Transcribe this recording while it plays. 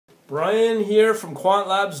Brian here from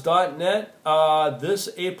quantlabs.net. This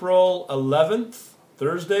April 11th,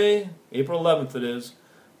 Thursday, April 11th it is,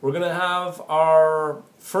 we're going to have our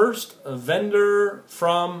first vendor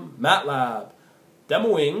from MATLAB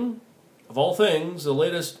demoing, of all things, the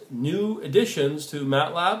latest new additions to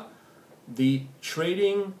MATLAB, the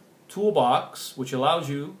trading toolbox, which allows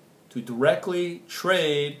you to directly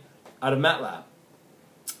trade out of MATLAB.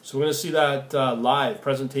 So we're going to see that live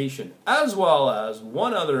presentation, as well as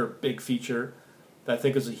one other big feature that I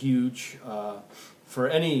think is a huge for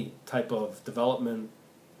any type of development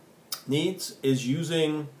needs, is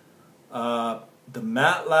using the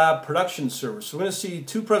MATLAB production server. So we're going to see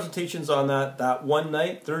two presentations on that one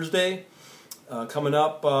night, Thursday, coming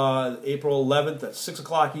up April 11th at 6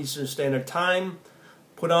 o'clock Eastern Standard Time,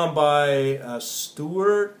 put on by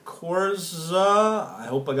Stuart Corza. I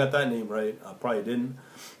hope I got that name right. I probably didn't.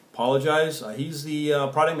 Apologize. He's the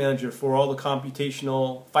product manager for all the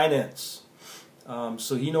computational finance.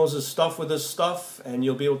 So he knows his stuff with his stuff, and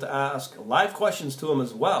you'll be able to ask live questions to him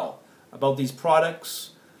as well about these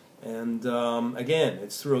products. And again,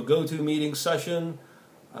 it's through a GoToMeeting session.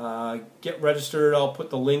 Get registered. I'll put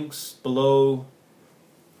the links below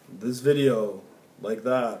this video like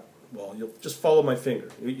that. Well, you'll just follow my finger.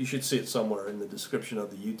 You should see it somewhere in the description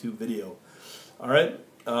of the YouTube video. All right,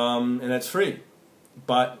 and it's free,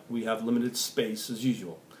 but we have limited space as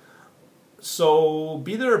usual. So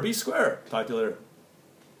be there or be square. Talk to you later.